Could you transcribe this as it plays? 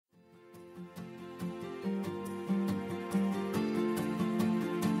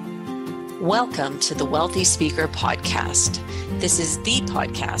Welcome to the Wealthy Speaker Podcast. This is the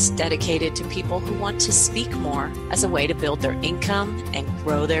podcast dedicated to people who want to speak more as a way to build their income and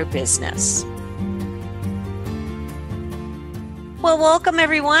grow their business. Well, welcome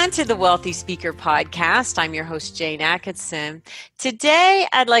everyone to the Wealthy Speaker Podcast. I'm your host, Jane Atkinson. Today,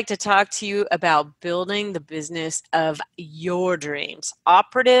 I'd like to talk to you about building the business of your dreams.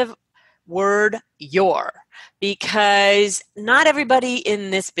 Operative word, your. Because not everybody in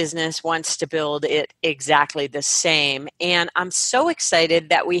this business wants to build it exactly the same. And I'm so excited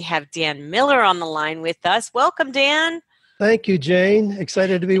that we have Dan Miller on the line with us. Welcome, Dan. Thank you, Jane.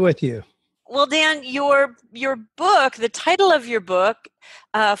 Excited to be with you. Well, Dan, your book, the title of your book,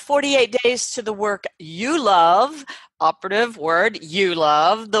 48 Days to the Work You Love, operative word, you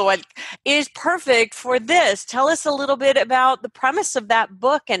love, the one is perfect for this. Tell us a little bit about the premise of that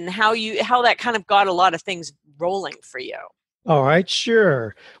book and how that kind of got a lot of things rolling for you. All right,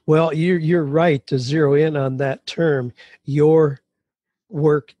 sure. Well, you're right to zero in on that term, your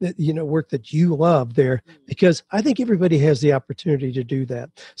work that you love there, because I think everybody has the opportunity to do that.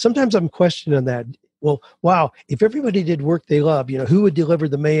 Sometimes I'm questioning that. Well, wow, if everybody did work they love, who would deliver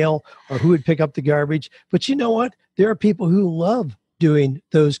the mail or who would pick up the garbage? But you know what? There are people who love doing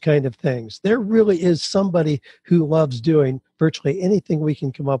those kind of things. There really is somebody who loves doing virtually anything we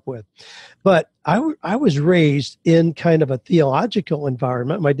can come up with. But I was raised in kind of a theological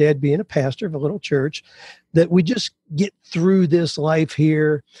environment, my dad being a pastor of a little church, that we just get through this life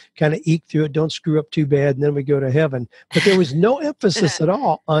here, kind of eke through it, don't screw up too bad, and then we go to heaven. But there was no emphasis at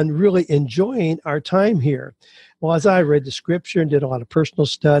all on really enjoying our time here. Well, as I read the scripture and did a lot of personal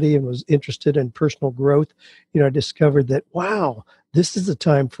study and was interested in personal growth, I discovered that, wow, this is the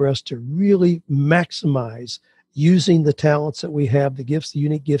time for us to really maximize using the talents that we have, the gifts, the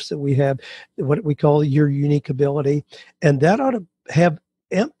unique gifts that we have, what we call your unique ability. And that ought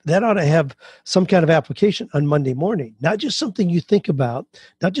to have some kind of application on Monday morning, not just something you think about,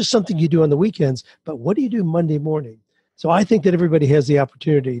 not just something you do on the weekends, but what do you do Monday morning? So I think that everybody has the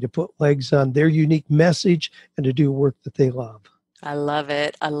opportunity to put legs on their unique message and to do work that they love. I love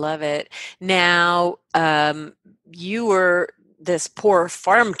it. I love it. Now, you were this poor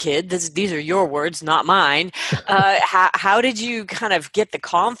farm kid. These are your words, not mine. How did you kind of get the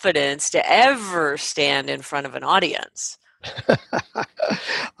confidence to ever stand in front of an audience?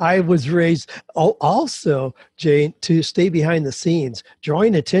 I was raised also, Jane, to stay behind the scenes.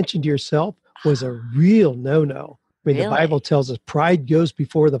 Drawing attention to yourself was a real no-no. I mean, Really? The Bible tells us pride goes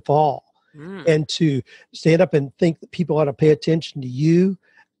before the fall. And to stand up and think that people ought to pay attention to you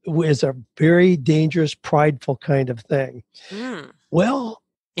is a very dangerous, prideful kind of thing. Well,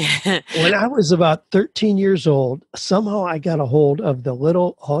 when I was about 13 years old, somehow I got a hold of the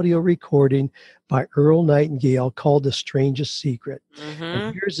little audio recording by Earl Nightingale called The Strangest Secret.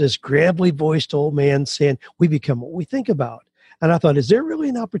 And here's this gravelly voiced old man saying, we become what we think about. And I thought, is there really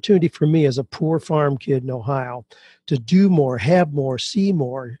an opportunity for me as a poor farm kid in Ohio to do more, have more, see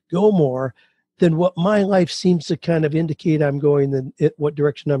more, go more than what my life seems to kind of indicate I'm going, what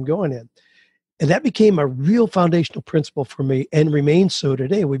direction I'm going in? And that became a real foundational principle for me and remains so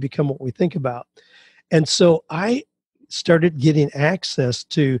today. We become what we think about. And so I started getting access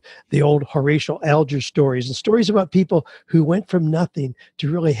to the old Horatio Alger stories and stories about people who went from nothing to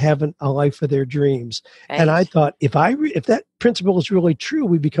really having a life of their dreams. Right. And I thought, if that principle is really true,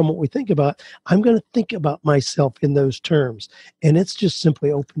 we become what we think about, I'm going to think about myself in those terms. And it's just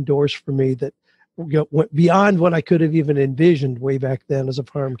simply opened doors for me that went beyond what I could have even envisioned way back then as a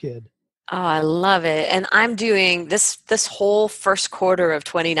farm kid. Oh, I love it. And I'm doing this whole first quarter of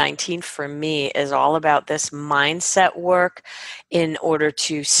 2019 for me is all about this mindset work in order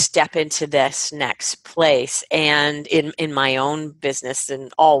to step into this next place and in my own business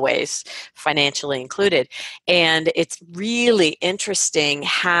and always financially included. And it's really interesting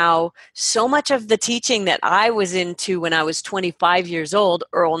how so much of the teaching that I was into when I was 25 years old,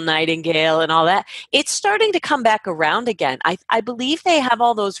 Earl Nightingale and all that, it's starting to come back around again. I believe they have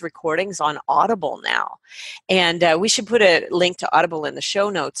all those recordings on Audible now. And we should put a link to Audible in the show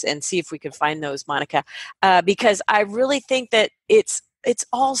notes and see if we can find those, Monica, because I really think that it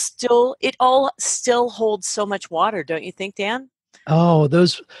all still holds so much water, don't you think, Dan? Oh,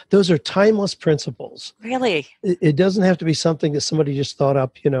 those are timeless principles. Really? It doesn't have to be something that somebody just thought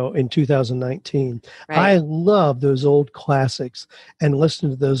up, in 2019. Right. I love those old classics and listen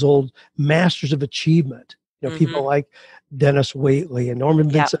to those old masters of achievement. People like Dennis Waitley and Norman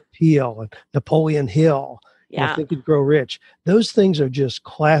Vincent Peale and Napoleon Hill, Think and Grow Rich. Those things are just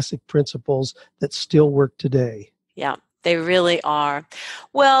classic principles that still work today. Yeah. They really are.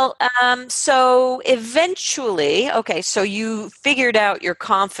 Well, so eventually, okay, so you figured out your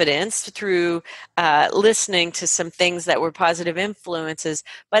confidence through listening to some things that were positive influences,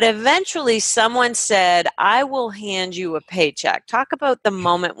 but eventually someone said, I will hand you a paycheck. Talk about the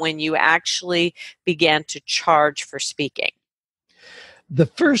moment when you actually began to charge for speaking. The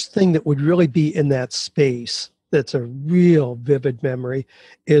first thing that would really be in that space that's a real vivid memory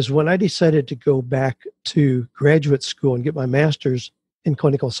is when I decided to go back to graduate school and get my master's in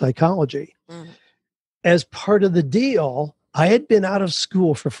clinical psychology. Mhm. As part of the deal, I had been out of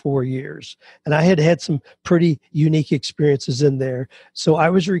school for 4 years and I had had some pretty unique experiences in there. So I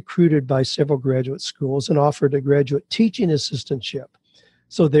was recruited by several graduate schools and offered a graduate teaching assistantship.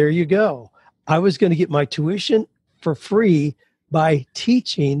 So there you go. I was going to get my tuition for free by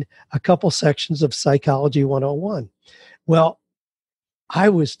teaching a couple sections of Psychology 101. Well, I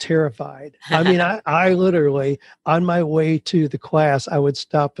was terrified. I mean, I literally, on my way to the class, I would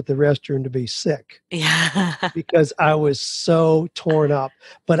stop at the restroom to be sick Yeah. because I was so torn up.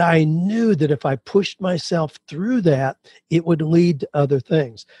 But I knew that if I pushed myself through that, it would lead to other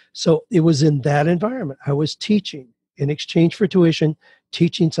things. So it was in that environment. I was teaching in exchange for tuition,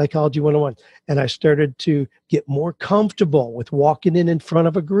 teaching Psychology 101. And I started to get more comfortable with walking in front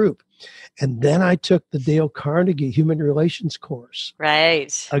of a group. And then I took the Dale Carnegie Human Relations course.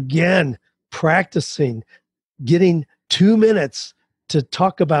 Right. Again, practicing, getting 2 minutes to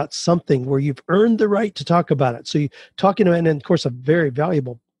talk about something where you've earned the right to talk about it. So you talking about, and of course, a very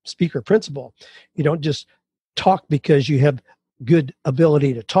valuable speaker principle. You don't just talk because you have good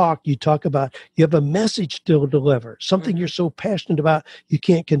ability to talk. You talk about, you have a message to deliver, something you're so passionate about, you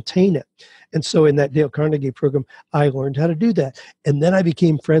can't contain it. And so in that Dale Carnegie program, I learned how to do that. And then I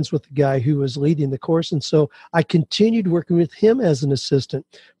became friends with the guy who was leading the course. And so I continued working with him as an assistant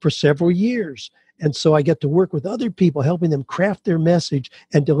for several years. And so I get to work with other people, helping them craft their message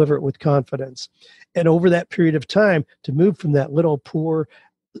and deliver it with confidence. And over that period of time, to move from that little poor,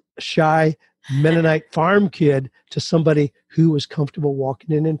 shy Mennonite farm kid to somebody who was comfortable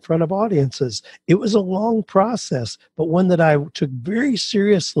walking in front of audiences. It was a long process, but one that I took very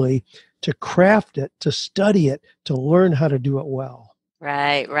seriously to craft it, to study it, to learn how to do it well.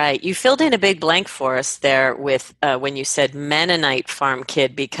 Right, right. You filled in a big blank for us there with when you said Mennonite farm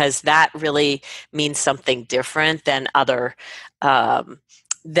kid, because that really means something different um,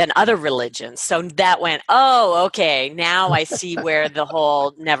 than other religions. So that went, oh, okay. Now I see where the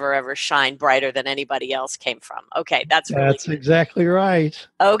whole never ever shine brighter than anybody else came from. Okay, that's really That's good. exactly right.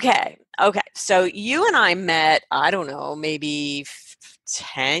 Okay, okay. So you and I met, I don't know, maybe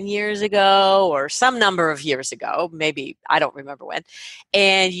 10 years ago or some number of years ago, maybe I don't remember when,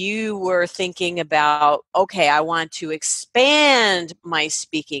 and you were thinking about, okay, I want to expand my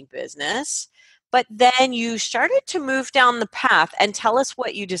speaking business, but then you started to move down the path, and tell us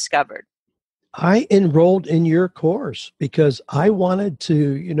what you discovered. I enrolled in your course because I wanted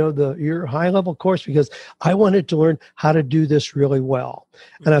to, your high level course, because I wanted to learn how to do this really well.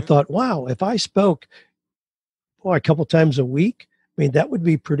 And I Mhm. thought, wow, if I spoke a couple times a week, I mean, that would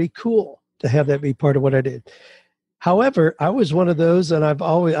be pretty cool to have that be part of what I did. However, I was one of those, and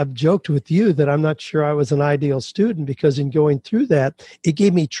I've joked with you that I'm not sure I was an ideal student, because in going through that, it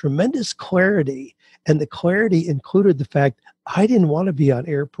gave me tremendous clarity. And the clarity included the fact I didn't want to be on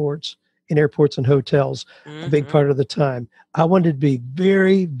in airports and hotels a big Mhm. part of the time. I wanted to be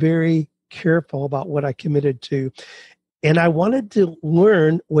very, very careful about what I committed to. And I wanted to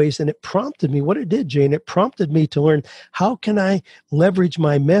learn ways, and it prompted me, what it did, Jane, it prompted me to learn, how can I leverage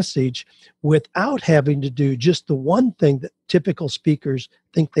my message without having to do just the one thing that typical speakers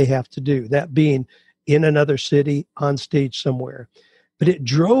think they have to do, that being in another city, on stage somewhere. But it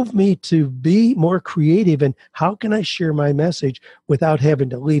drove me to be more creative in how can I share my message without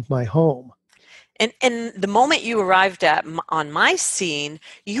having to leave my home. And the moment you arrived on my scene,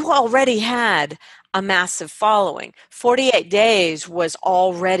 you already had a massive following. 48 Days was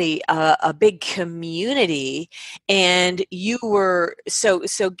already a big community, and you were so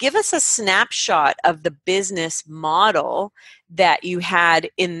give us a snapshot of the business model that you had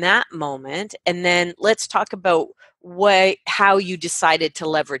in that moment, and then let's talk about how you decided to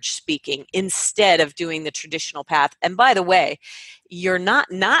leverage speaking instead of doing the traditional path. And by the way, you're not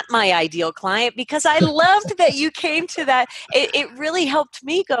my ideal client, because I loved that you came to that. It really helped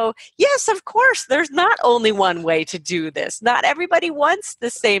me go, yes, of course, there's not only one way to do this. Not everybody wants the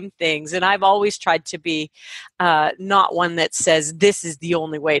same things. And I've always tried to be not one that says this is the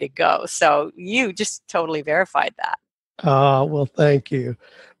only way to go. So you just totally verified that. Well, thank you.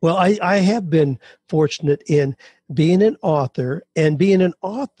 Well, I have been fortunate in being an author, and being an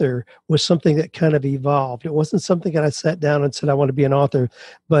author was something that kind of evolved. It wasn't something that I sat down and said, I want to be an author.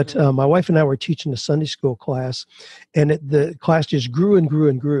 But my wife and I were teaching a Sunday school class, and the class just grew and grew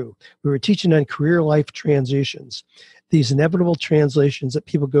and grew. We were teaching on career life transitions, these inevitable translations that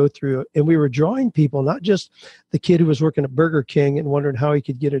people go through. And we were drawing people, not just the kid who was working at Burger King and wondering how he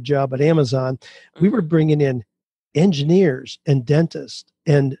could get a job at Amazon. We were bringing in engineers and dentists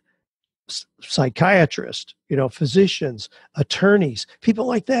and psychiatrists, physicians, attorneys, people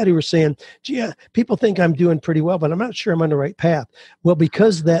like that who were saying, gee, people think I'm doing pretty well, but I'm not sure I'm on the right path. Well,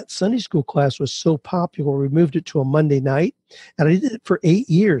 because that Sunday school class was so popular, we moved it to a Monday night, and I did it for 8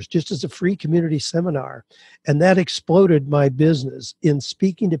 years just as a free community seminar. And that exploded my business in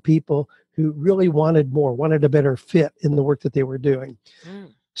speaking to people who really wanted more, wanted a better fit in the work that they were doing.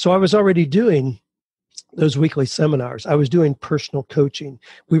 So I was already doing those weekly seminars. I was doing personal coaching.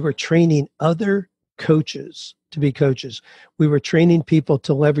 We were training other coaches to be coaches. We were training people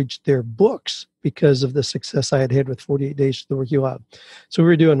to leverage their books because of the success I had had with 48 Days to the Work You Love. So we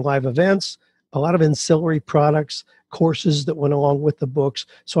were doing live events, a lot of ancillary products, courses that went along with the books.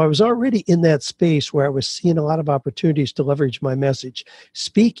 So I was already in that space where I was seeing a lot of opportunities to leverage my message.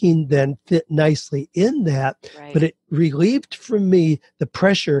 Speaking then fit nicely in that, but it relieved from me the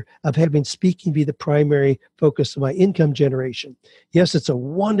pressure of having speaking be the primary focus of my income generation. Yes, it's a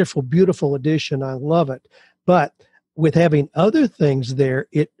wonderful, beautiful addition. I love it. But with having other things there,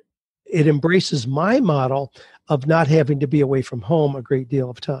 it embraces my model of not having to be away from home a great deal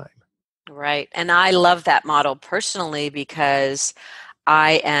of time. Right. And I love that model personally because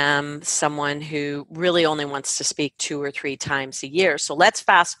I am someone who really only wants to speak 2 or 3 times a year. So let's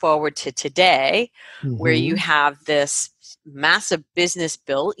fast forward to today, where you have this massive business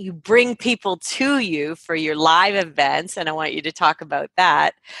built. You bring people to you for your live events, and I want you to talk about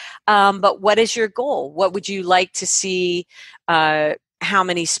that. But what is your goal? What would you like to see? How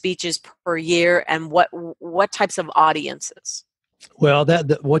many speeches per year, and what types of audiences? Well,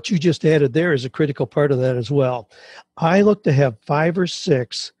 that what you just added there is a critical part of that as well. I look to have 5 or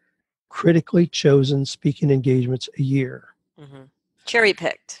 6 critically chosen speaking engagements a year. Cherry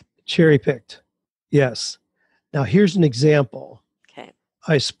picked. Cherry picked. Yes. Now, here's an example. Okay.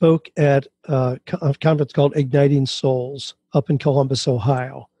 I spoke at a conference called Igniting Souls up in Columbus,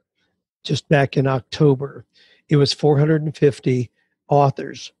 Ohio, just back in October. It was 450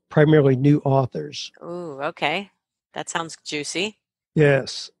 authors, primarily new authors. Ooh, okay. That sounds juicy.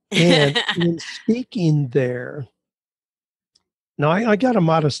 Yes. And in speaking there, now I got a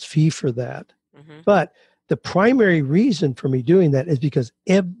modest fee for that. But the primary reason for me doing that is because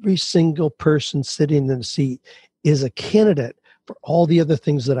every single person sitting in the seat is a candidate for all the other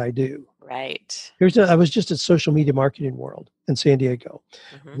things that I do. Right. I was just at Social Media Marketing World in San Diego.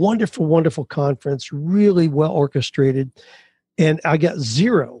 Wonderful, wonderful conference, really well orchestrated. And I got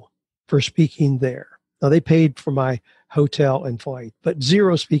 0 for speaking there. Now, they paid for my hotel and flight, but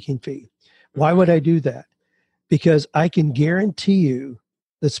 0 speaking fee. Why would I do that? Because I can guarantee you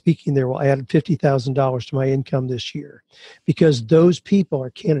that speaking there will add $50,000 to my income this year, because those people are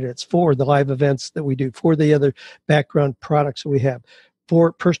candidates for the live events that we do, for the other background products that we have,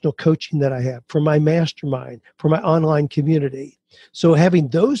 for personal coaching that I have, for my mastermind, for my online community. So having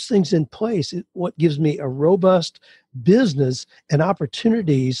those things in place is what gives me a robust business and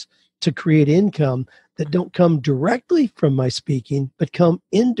opportunities to create income that don't come directly from my speaking, but come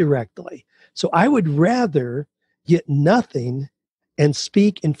indirectly. So I would rather get nothing and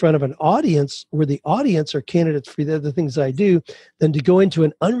speak in front of an audience where the audience are candidates for the other things I do than to go into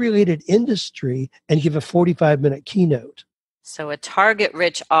an unrelated industry and give a 45-minute keynote. So a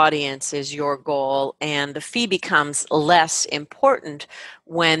target-rich audience is your goal, and the fee becomes less important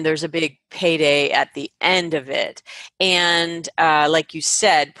when there's a big payday at the end of it. And like you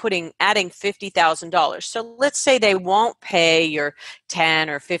said, adding $50,000. So let's say they won't pay your $10,000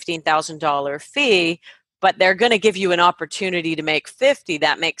 or $15,000 fee, but they're going to give you an opportunity to make 50.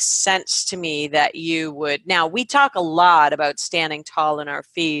 That makes sense to me that you would. Now, we talk a lot about standing tall in our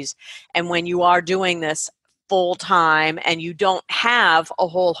fees, and when you are doing this full time and you don't have a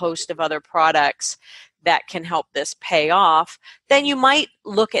whole host of other products that can help this pay off, then you might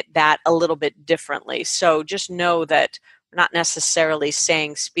look at that a little bit differently. So just know that we're not necessarily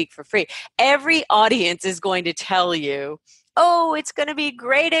saying speak for free. Every audience is going to tell you oh, it's going to be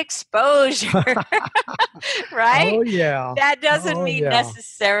great exposure, right? Oh yeah. That doesn't Oh mean yeah.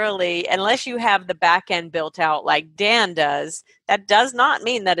 necessarily, unless you have the back end built out like Dan does, that does not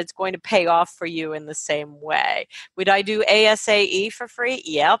mean that it's going to pay off for you in the same way. Would I do ASAE for free?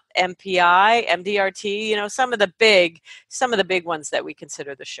 Yep. MPI, MDRT, some of the big ones that we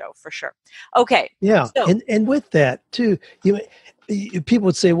consider the show for sure. Okay. Yeah, So, and with that too, people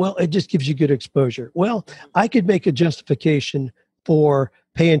would say, well, it just gives you good exposure. Well, I could make a justification for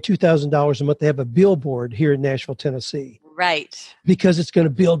paying $2,000 a month to have a billboard here in Nashville, Tennessee, right, because it's going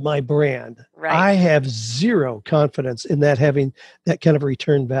to build my brand. right. I have zero confidence in that having that kind of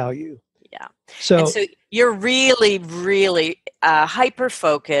return value. Yeah. And So, so you're really, really hyper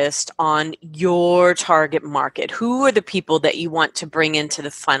focused on your target market. Who are the people that you want to bring into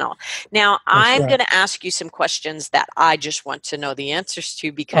the funnel? Now, that's I'm right. going to ask you some questions that I just want to know the answers to,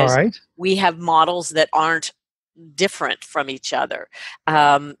 All because right. we have models that aren't different from each other.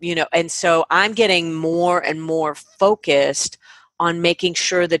 And so I'm getting more and more focused on making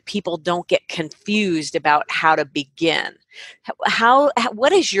sure that people don't get confused about how to begin.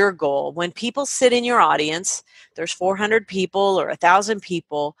 What is your goal when people sit in your audience? There's 400 people or 1,000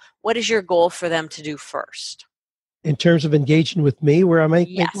 people. What is your goal for them to do first? In terms of engaging with me, where I make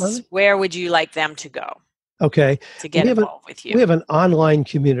Yes. money. Where would you like them to go Okay, to get involved with you? we have an online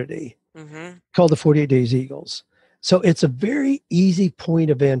community Mm-hmm. called the 48 Days Eagles. So it's a very easy point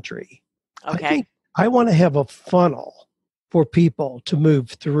of entry. I Okay. think I want to have a funnel for people to move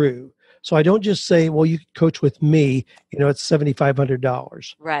through. So I don't just say, well, you can coach with me, it's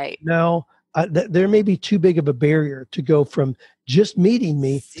 $7,500. Right. No, there may be too big of a barrier to go from just meeting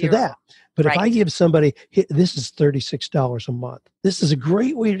me to Zero. that. But if I Right. give somebody, this is $36 a month. This is a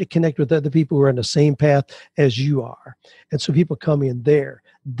great way to connect with other people who are on the same path as you are. And so people come in there.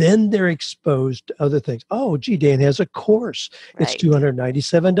 Then they're exposed to other things. Oh, gee, Dan has a course. It's Right.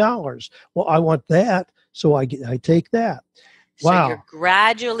 $297. Well, I want that. So I take that. So you're Wow.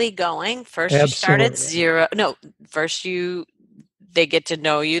 gradually going. First you start at Absolutely. zero. No, first they get to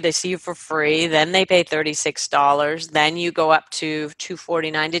know you, they see you for free, then they pay $36, then you go up to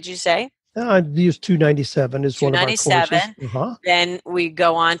 $249, did you say? I use 297 as one of our courses. 297. Then we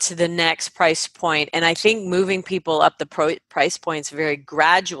go on to the next price point. And I think moving people up the price points very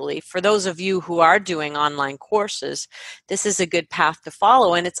gradually, for those of you who are doing online courses, this is a good path to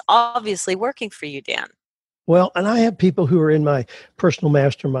follow. And it's obviously working for you, Dan. Well, and I have people who are in my personal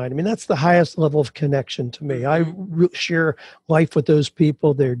mastermind. I mean, that's the highest level of connection to me. I share life with those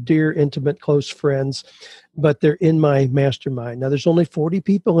people. They're dear, intimate, close friends, but they're in my mastermind. Now, there's only 40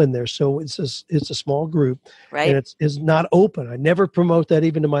 people in there, so it's a small group, Right. and it's not open. I never promote that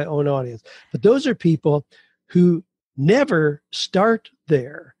even to my own audience. But those are people who never start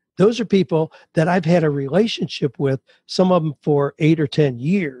there. Those are people that I've had a relationship with, some of them for 8 or 10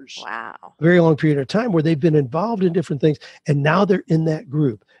 years. Wow. A very long period of time where they've been involved in different things. And now they're in that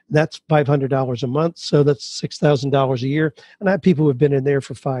group. That's $500 a month. So that's $6,000 a year. And I have people who have been in there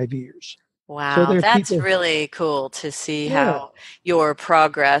for 5 years. Wow, So that's people, really cool to see yeah. how your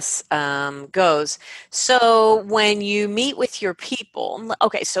progress goes. So when you meet with your people,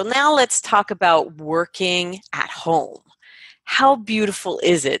 okay, so now let's talk about working at home. How beautiful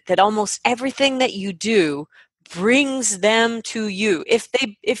is it that almost everything that you do brings them to you?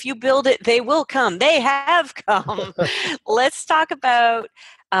 If you build it, they will come. They have come. Let's talk about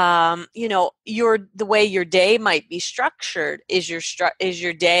the way your day might be structured. Is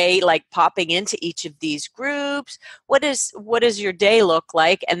your day like popping into each of these groups? What does your day look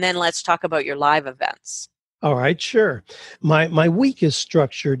like? And then let's talk about your live events. All right, sure. My week is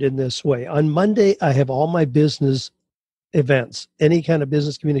structured in this way. On Monday, I have all my business events, any kind of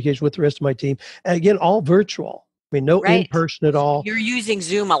business communication with the rest of my team. And again, all virtual. I mean, no Right. in-person at all. You're using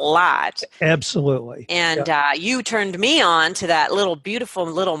Zoom a lot. Absolutely. And you turned me on to that little beautiful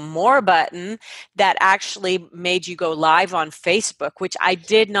little more button that actually made you go live on Facebook, which I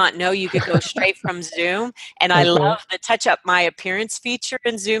did not know you could go straight from Zoom. And I love the touch up my appearance feature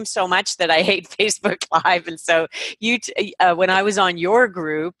in Zoom so much that I hate Facebook Live. And so when I was on your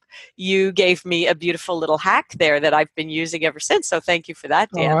group, you gave me a beautiful little hack there that I've been using ever since. So thank you for that,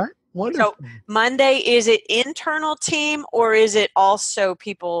 Dan. All right. Wonderful. So Monday, is it internal team or is it also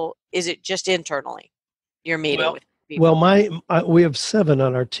people? Is it just internally you're meeting with people? Well, we have 7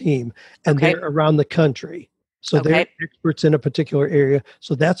 on our team, and they're around the country. So they're experts in a particular area.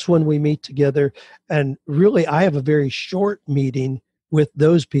 So that's when we meet together. And really, I have a very short meeting with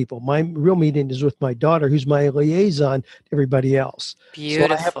those people. My real meeting is with my daughter, who's my liaison to everybody else.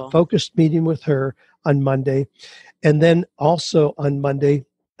 Beautiful. So I have a focused meeting with her on Monday. And then also on Monday,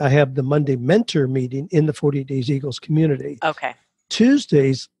 I have the Monday mentor meeting in the 48 Days Eagles community. Okay.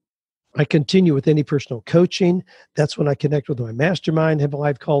 Tuesdays, I continue with any personal coaching. That's when I connect with my mastermind, have a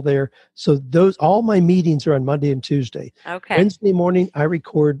live call there. So all my meetings are on Monday and Tuesday. Okay. Wednesday morning, I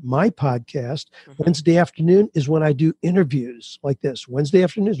record my podcast. Mm-hmm. Wednesday afternoon is when I do interviews like this. Wednesday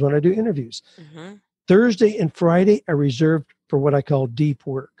afternoon is when I do interviews. Mm-hmm. Thursday and Friday are reserved for what I call deep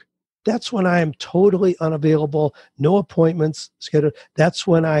work. That's when I am totally unavailable, no appointments scheduled. That's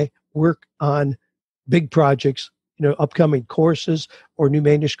when I work on big projects, upcoming courses or new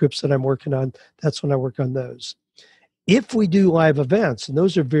manuscripts that I'm working on. That's when I work on those. If we do live events, and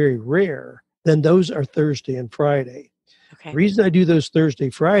those are very rare, then those are Thursday and Friday. Okay. The reason I do those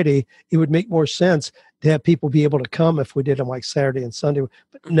Thursday, Friday, it would make more sense to have people be able to come if we did them like Saturday and Sunday.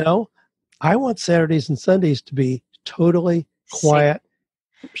 But no, I want Saturdays and Sundays to be totally quiet,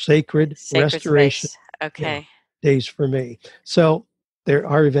 sacred restoration days for me. So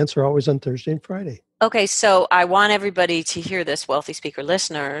our events are always on Thursday and Friday. Okay, so I want everybody to hear this, Wealthy Speaker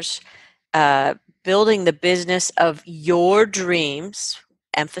listeners. Building the business of your dreams,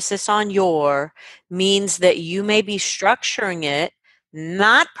 emphasis on your, means that you may be structuring it,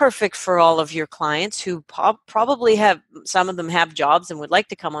 not perfect for all of your clients who probably some of them have jobs and would like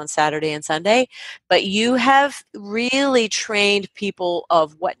to come on Saturday and Sunday, but you have really trained people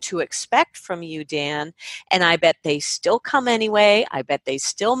of what to expect from you, Dan, and I bet they still come anyway. I bet they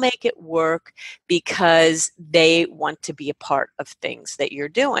still make it work because they want to be a part of things that you're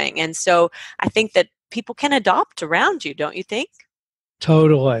doing. And so I think that people can adopt around you, don't you think?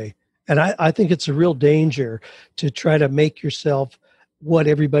 Totally. And I think it's a real danger to try to make yourself what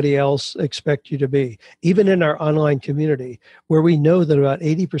everybody else expects you to be. Even in our online community, where we know that about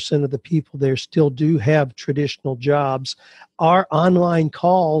 80% of the people there still do have traditional jobs, our online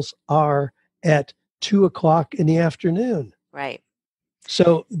calls are at 2:00 in the afternoon. Right.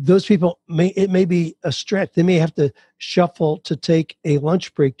 So those people, it may be a stretch. They may have to shuffle to take a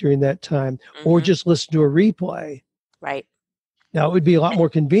lunch break during that time, or just listen to a replay. Right. Now, it would be a lot more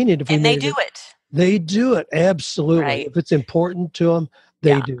convenient if we made it. They do it, absolutely. Right. If it's important to them,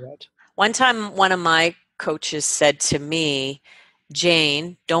 they do it. One time, one of my coaches said to me,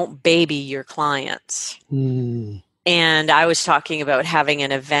 Jane, don't baby your clients. And I was talking about having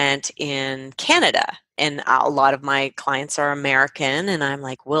an event in Canada, and a lot of my clients are American, and I'm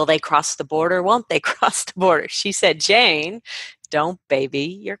like, will they cross the border? Won't they cross the border? She said, Jane, don't baby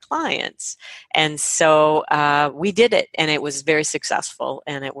your clients. And so we did it, and it was very successful,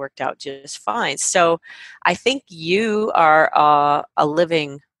 and it worked out just fine. So I think you are a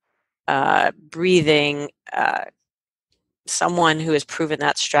living, breathing someone who has proven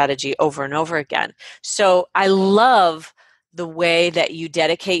that strategy over and over again. So I love the way that you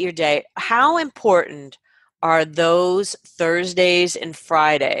dedicate your day. How important are those Thursdays and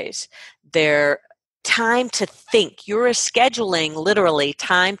Fridays? They're time to think. You're scheduling literally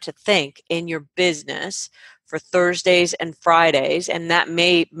time to think in your business for Thursdays and Fridays, and that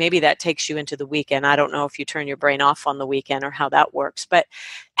maybe that takes you into the weekend. I don't know if you turn your brain off on the weekend or how that works, but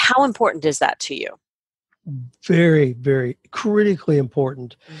how important is that to you? Very, very critically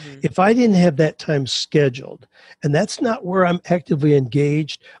important. If I didn't have that time scheduled, and that's not where I'm actively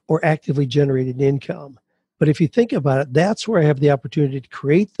engaged or actively generating income, but if you think about it, that's where I have the opportunity to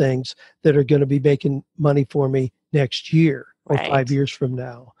create things that are going to be making money for me next year or 5 years from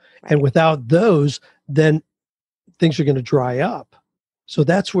now. Right. And without those, then things are going to dry up. So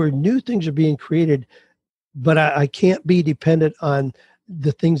that's where new things are being created, but I can't be dependent on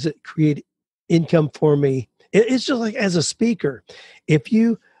the things that create income for me. It's just like as a speaker, if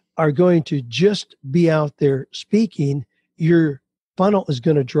you are going to just be out there speaking, your funnel is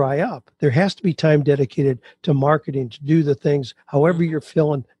going to dry up. There has to be time dedicated to marketing, to do the things, however you're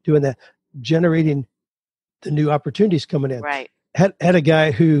feeling, doing that, generating the new opportunities coming in. Right. Had a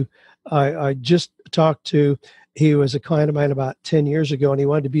guy who I just talked to. He was a client of mine about 10 years ago, and he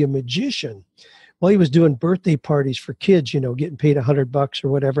wanted to be a magician. Well, he was doing birthday parties for kids, getting paid $100 or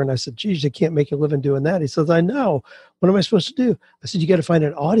whatever. And I said, geez, I can't make a living doing that. He says, I know. What am I supposed to do? I said, you got to find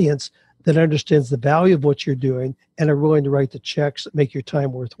an audience that understands the value of what you're doing and are willing to write the checks that make your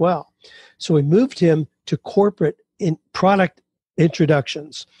time worthwhile. So we moved him to corporate in product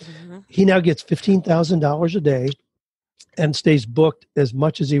introductions. He now gets $15,000 a day and stays booked as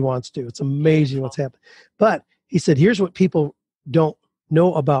much as he wants to. It's amazing what's happened. But he said, here's what people don't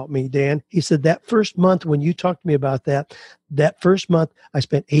know about me, Dan. He said, that first month when you talked to me about that first month, I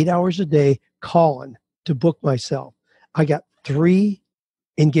spent 8 hours a day calling to book myself. I got 3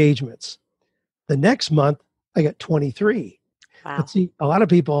 engagements. The next month, I got 23. Wow. But see, a lot of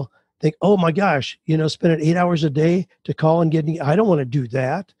people, think, oh my gosh, spending 8 hours a day to call and I don't want to do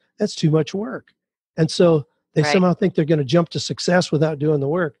that. That's too much work. And so they Right. somehow think they're going to jump to success without doing the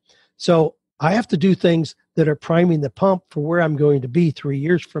work. So I have to do things that are priming the pump for where I'm going to be 3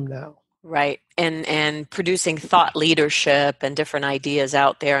 years from now. Right. And producing thought leadership and different ideas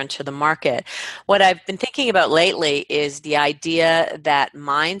out there into the market. What I've been thinking about lately is the idea that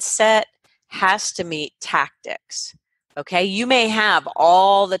mindset has to meet tactics. Okay, you may have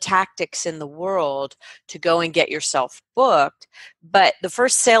all the tactics in the world to go and get yourself booked, but the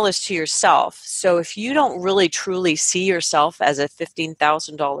first sale is to yourself. So if you don't really truly see yourself as a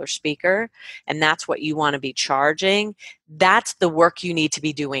 $15,000 speaker and that's what you want to be charging, that's the work you need to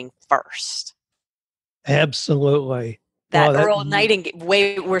be doing first. Absolutely. That Well, Earl Nightingale,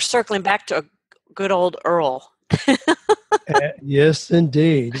 we're circling back to a good old Earl. yes,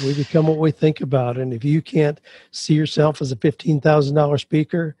 indeed. We become what we think about. And if you can't see yourself as a $15,000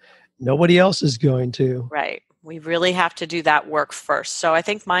 speaker, nobody else is going to. Right. We really have to do that work first. So I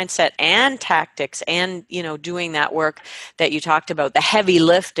think mindset and tactics and, doing that work that you talked about, the heavy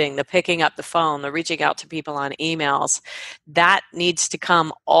lifting, the picking up the phone, the reaching out to people on emails, that needs to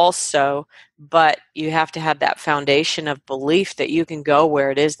come also. But you have to have that foundation of belief that you can go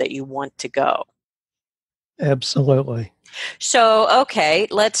where it is that you want to go. Absolutely. So, okay,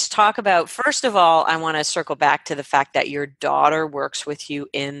 let's talk about, first of all, I want to circle back to the fact that your daughter works with you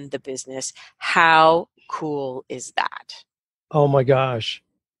in the business. How cool is that? Oh my gosh.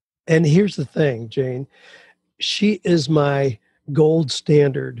 And here's the thing, Jane. She is my gold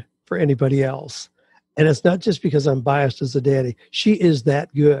standard for anybody else. And it's not just because I'm biased as a daddy. She is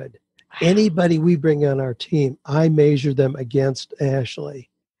that good. Anybody we bring on our team, I measure them against Ashley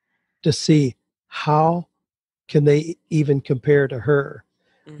to see how can they even compare to her.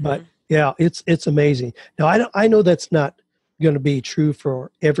 Mm-hmm. But yeah, it's amazing. Now I know that's not going to be true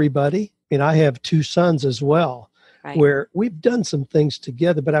for everybody. I mean, I have 2 sons as well, right, where we've done some things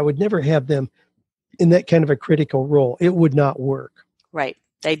together, but I would never have them in that kind of a critical role. It would not work. Right.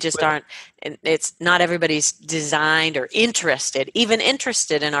 They just aren't, it's not everybody's designed or even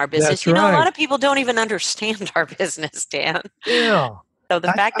interested in our business. That's a right. lot of people don't even understand our business, Dan. Yeah. So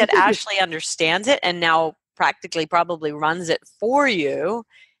the fact that Ashley understands it and now practically probably runs it for you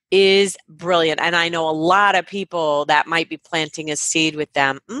is brilliant. And I know a lot of people that might be planting a seed with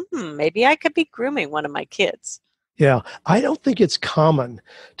them. Maybe I could be grooming one of my kids. Yeah. I don't think it's common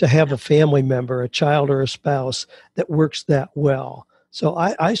to have a family member, a child or a spouse that works that well. So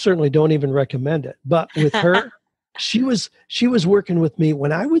I certainly don't even recommend it. But with her, she was working with me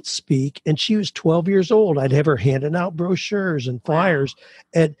when I would speak, and she was 12 years old. I'd have her handing out brochures and flyers.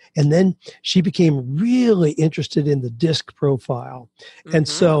 Wow. And then she became really interested in the disc profile. Mm-hmm. And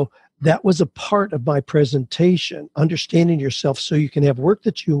so that was a part of my presentation. Understanding yourself so you can have work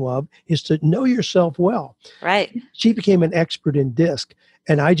that you love is to know yourself well. Right. She became an expert in disc.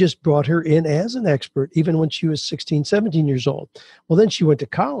 And I just brought her in as an expert, even when she was 16, 17 years old. Well, then she went to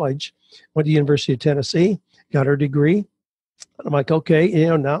college, went to the University of Tennessee, got her degree. And I'm like, okay,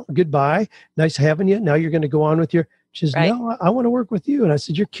 now goodbye. Nice having you. Now you're going to go on with your, she says, no, I want to work with you. And I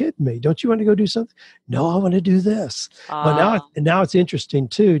said, you're kidding me. Don't you want to go do something? No, I want to do this. Well, now it's interesting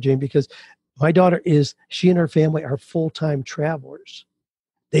too, Jane, because my daughter she and her family are full-time travelers.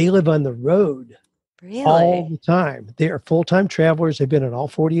 They live on the road. Really? All the time. They are full-time travelers. They've been in all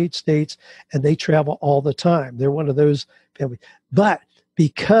 48 states, and they travel all the time. They're one of those families. But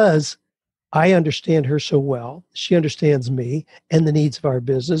because I understand her so well, she understands me and the needs of our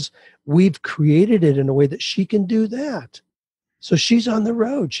business, we've created it in a way that she can do that. So she's on the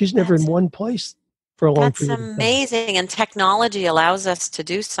road. She's never in one place for a long period of time. That's amazing. And technology allows us to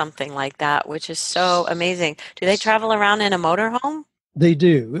do something like that, which is so amazing. Do they travel around in a motorhome? They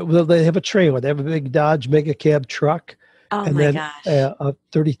do. Well, they have a trailer. They have a big Dodge Mega Cab truck. Oh, and my then gosh. A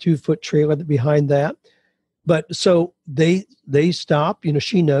 32-foot trailer behind that. But so they stop.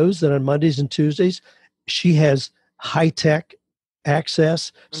 She knows that on Mondays and Tuesdays, she has high-tech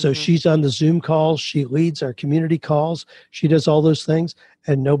access. So she's on the Zoom calls. She leads our community calls. She does all those things.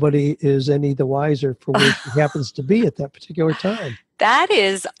 And nobody is any the wiser for where she happens to be at that particular time. That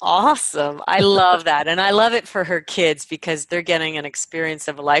is awesome. I love that. And I love it for her kids because they're getting an experience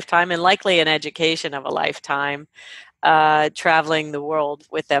of a lifetime and likely an education of a lifetime, traveling the world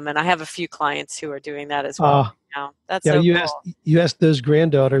with them. And I have a few clients who are doing that as well. That's so cool. You asked those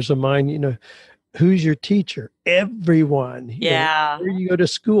granddaughters of mine, Who's your teacher? Everyone. Yeah. Where you go to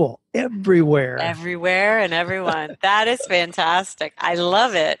school? Everywhere. Everywhere and everyone. That is fantastic. I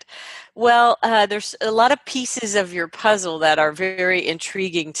love it. Well, there's a lot of pieces of your puzzle that are very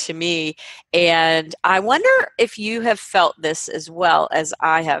intriguing to me. And I wonder if you have felt this as well as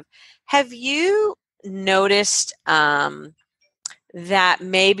I have. Have you noticed that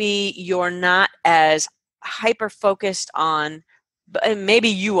maybe you're not as hyper focused on, and maybe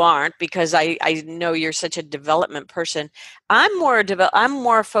you aren't because I know you're such a development person. I'm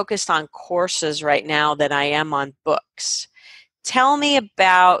more focused on courses right now than I am on books. Tell me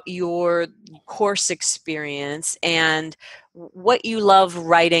about your course experience and what you love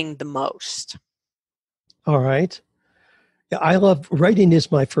writing the most. All right. Yeah, I love writing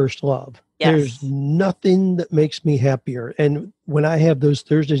is my first love. There's Yes. nothing that makes me happier. And when I have those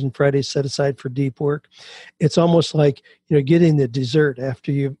Thursdays and Fridays set aside for deep work, it's almost like, getting the dessert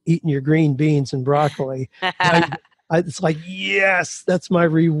after you've eaten your green beans and broccoli. It's like, yes, that's my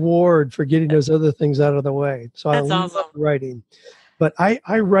reward for getting those other things out of the way. So I That's love awesome. writing. But I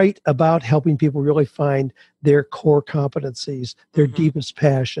write about helping people really find their core competencies, their Hmm. deepest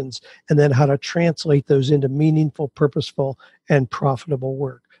passions, and then how to translate those into meaningful, purposeful, and profitable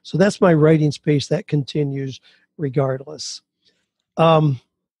work. So that's my writing space that continues regardless. Um,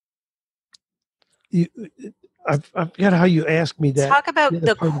 you, I've got how you asked me that. Talk about The other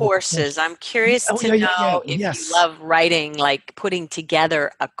the part of the courses. question. I'm curious Oh, to yeah, yeah, yeah. know if you Yes. love writing, like putting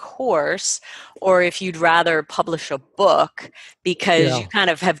together a course, or if you'd rather publish a book because Yeah. you kind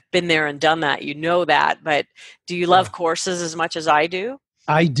of have been there and done that. You know that. But do you Yeah. love courses as much as I do?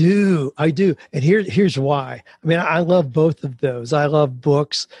 I do. I do. And here's why. I mean, I love both of those. I love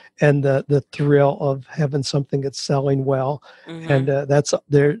books and the thrill of having something that's selling well. And Hmm.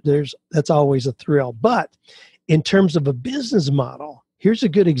 that's always a thrill. But in terms of a business model, here's a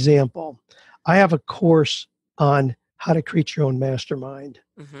good example. I have a course on how to create your own mastermind.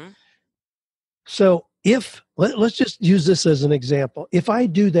 Hmm. So let's just use this as an example. If I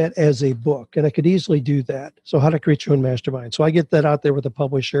do that as a book, and I could easily do that, so how to create your own mastermind. So I get that out there with a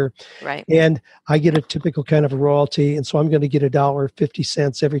publisher, Right. and I get a typical kind of a royalty, and so I'm going to get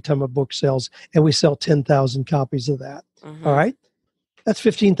 $1.50 every time a book sells, and we sell 10,000 copies of that. All Hmm. right, that's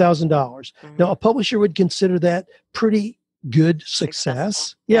 $15,000. Now Hmm. a publisher would consider that pretty good Successful.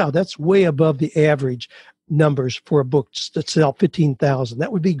 success. Yeah. Yeah, that's way above the average numbers for a book to sell 15,000.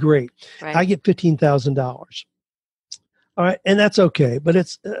 That would be great. I Right. get $15,000. All right, and that's okay, but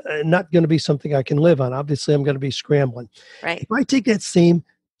it's not going to be something I can live on. Obviously, I'm going to be scrambling. Right. If I take that same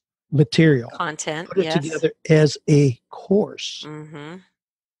material, Content. put it Yes. together as a course, Hmm.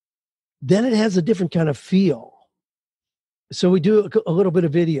 then it has a different kind of feel. So we do a little bit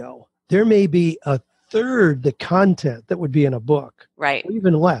of video. There may be a third the content that would be in a book, Right. or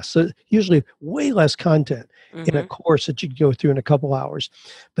even less. So usually way less content in a Hmm. course that you can go through in a couple hours.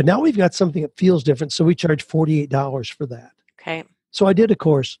 But now we've got something that feels different. So we charge $48 for that. Okay. So I did a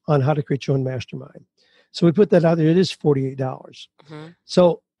course on how to create your own mastermind. So we put that out there. It is $48. Hmm.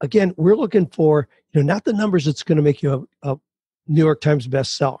 So again, we're looking for, not the numbers that's going to make you a New York Times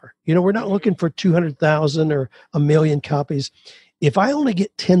bestseller. We're not looking for 200,000 or a million copies. If I only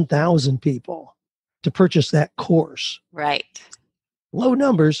get 10,000 people to purchase that course, Right. low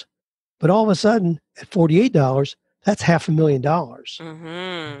numbers, but all of a sudden at $48, that's $500,000.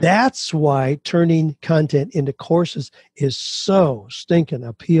 Hmm. That's why turning content into courses is so stinking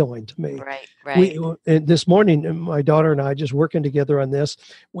appealing to me. Right. Right. And this morning, my daughter and I just working together on this.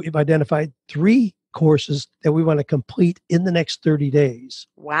 We've identified 3 courses that we want to complete in the next 30 days.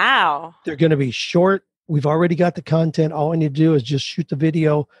 Wow. They're going to be short. We've already got the content. All I need to do is just shoot the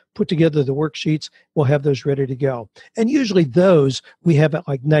video, put together the worksheets. We'll have those ready to go. And usually those we have at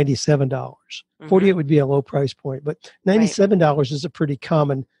like $97. Hmm. 48 would be a low price point, but $97 is a pretty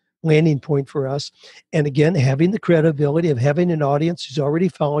common landing point for us. And again, having the credibility of having an audience who's already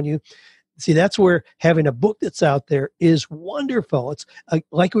following you. See, that's where having a book that's out there is wonderful. It's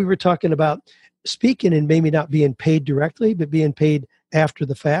like we were talking about speaking and maybe not being paid directly, but being paid after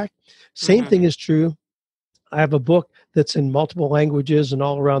the fact. Same Hmm. thing is true. I have a book that's in multiple languages and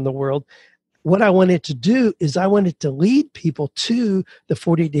all around the world. What I wanted to do is I wanted to lead people to the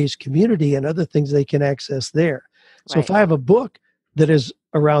 40 Days community and other things they can access there. So Right. if I have a book that is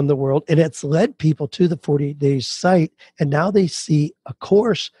around the world and it's led people to the 48 Days site, and now they see a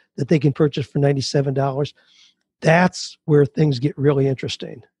course that they can purchase for $97, That's where things get really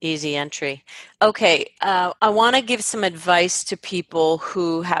interesting. Easy entry. Okay, I want to give some advice to people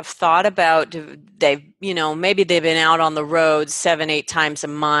who have thought about maybe they've been out on the road 7, 8 times a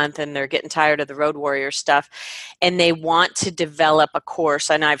month and they're getting tired of the road warrior stuff, and they want to develop a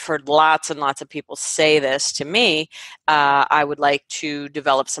course. And I've heard lots and lots of people say this to me. I would like to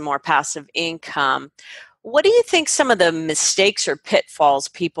develop some more passive income. What do you think some of the mistakes or pitfalls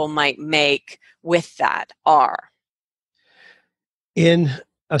people might make with that are? In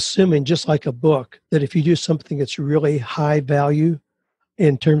assuming, just like a book, that if you do something that's really high value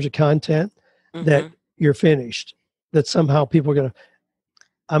in terms of content, that you're finished, that somehow people are going to,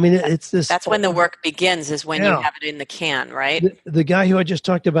 I mean, it's this. That's when the work begins, is when you have it in the can, right? The guy who I just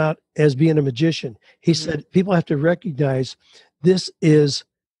talked about as being a magician, he said people have to recognize this is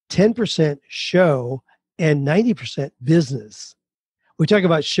 10% show and 90% business. We talk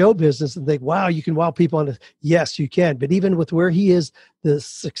about show business and think, wow, you can wow people on it. Yes, you can. But even with where he is, the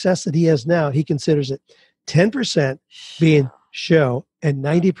success that he has now, he considers it 10% being show and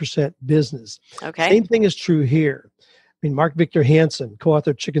 90% business. Okay. Same thing is true here. I mean, Mark Victor Hansen, co-author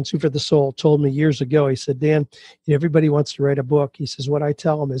of Chicken Soup for the Soul, told me years ago, he said, Dan, everybody wants to write a book. He says, what I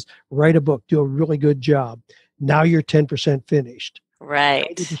tell them is write a book, do a really good job. Now you're 10% finished.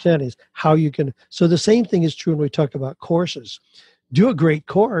 Right. 90% is how you can. So the same thing is true when we talk about courses. Do a great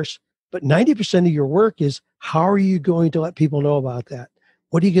course, but 90% of your work is how are you going to let people know about that?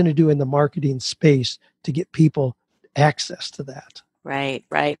 What are you going to do in the marketing space to get people access to that? Right,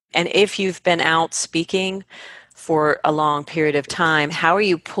 right. And if you've been out speaking for a long period of time, how are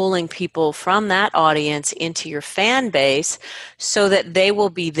you pulling people from that audience into your fan base so that they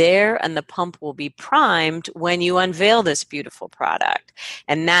will be there and the pump will be primed when you unveil this beautiful product?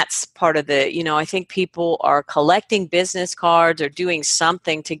 And that's part of the, I think people are collecting business cards or doing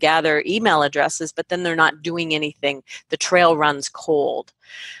something to gather email addresses, but then they're not doing anything. The trail runs cold.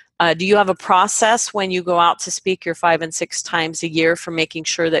 Do you have a process when you go out to speak your 5 and 6 times a year for making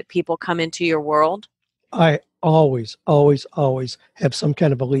sure that people come into your world? I always have some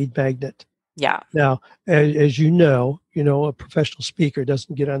kind of a lead magnet. Yeah. Now, as you know, a professional speaker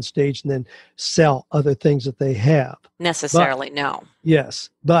doesn't get on stage and then sell other things that they have. Necessarily, no.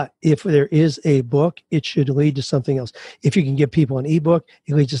 Yes. But if there is a book, it should lead to something else. If you can give people an ebook,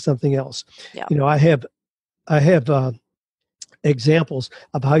 it leads to something else. Yeah. I have examples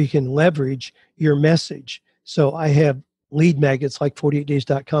of how you can leverage your message. So I have lead magnets like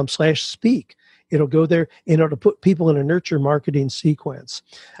 48days.com/speak. It'll go there and it'll put people in a nurture marketing sequence.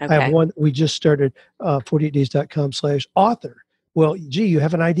 Okay. I have one, we just started 48days.com/author. Well, gee, you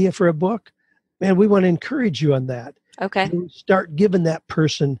have an idea for a book? Man, we want to encourage you on that. Okay. You start giving that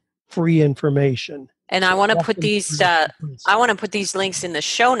person free information. And I want to put these links in the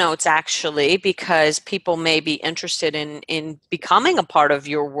show notes, actually, because people may be interested in becoming a part of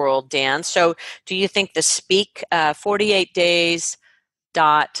your world, Dan. So do you think the speak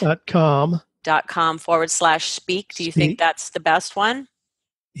 48days.com/speak, do you think that's the best one?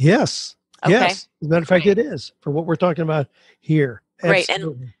 Yes. Okay. Yes. As a matter of fact, it is for what we're talking about here. Great.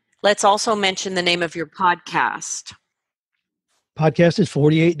 Absolutely. And let's also mention the name of your podcast. Podcast is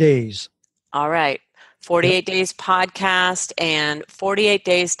 48 Days. All right. 48 Days Podcast and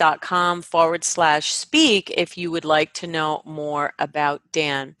 48days.com/speak if you would like to know more about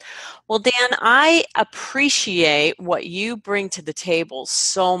Dan. Well, Dan, I appreciate what you bring to the table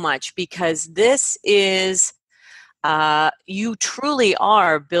so much, because this is you truly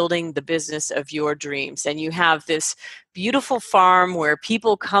are building the business of your dreams, and you have this beautiful farm where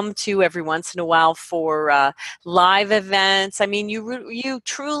people come to every once in a while for live events. I mean, you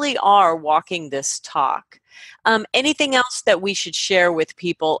truly are walking this talk. Anything else that we should share with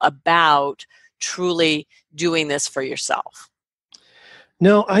people about truly doing this for yourself?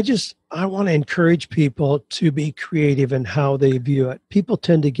 No, I want to encourage people to be creative in how they view it. People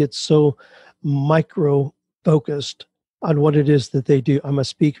tend to get so micro focused on what it is that they do. I'm a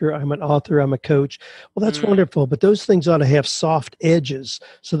speaker, I'm an author, I'm a coach. Well, that's wonderful, but those things ought to have soft edges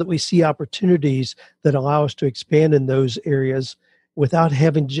so that we see opportunities that allow us to expand in those areas without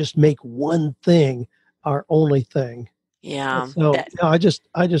having to just make one thing our only thing. Yeah. So I just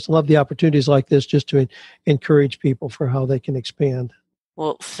love the opportunities like this just to encourage people for how they can expand.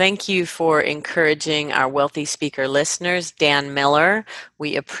 Well, thank you for encouraging our Wealthy Speaker listeners, Dan Miller.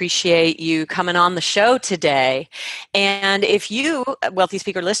 We appreciate you coming on the show today. And if you, Wealthy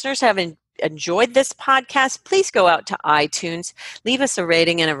Speaker listeners, have enjoyed this podcast, please go out to iTunes, leave us a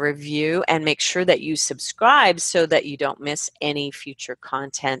rating and a review, and make sure that you subscribe so that you don't miss any future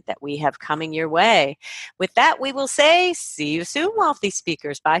content that we have coming your way. With that, we will say, see you soon, Wealthy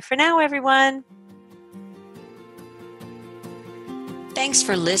Speakers. Bye for now, everyone. Thanks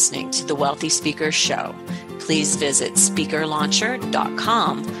for listening to the Wealthy Speaker Show. Please visit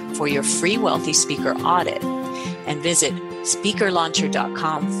speakerlauncher.com for your free Wealthy Speaker audit, and visit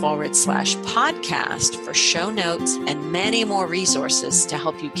speakerlauncher.com/podcast for show notes and many more resources to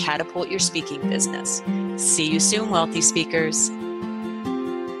help you catapult your speaking business. See you soon, Wealthy Speakers.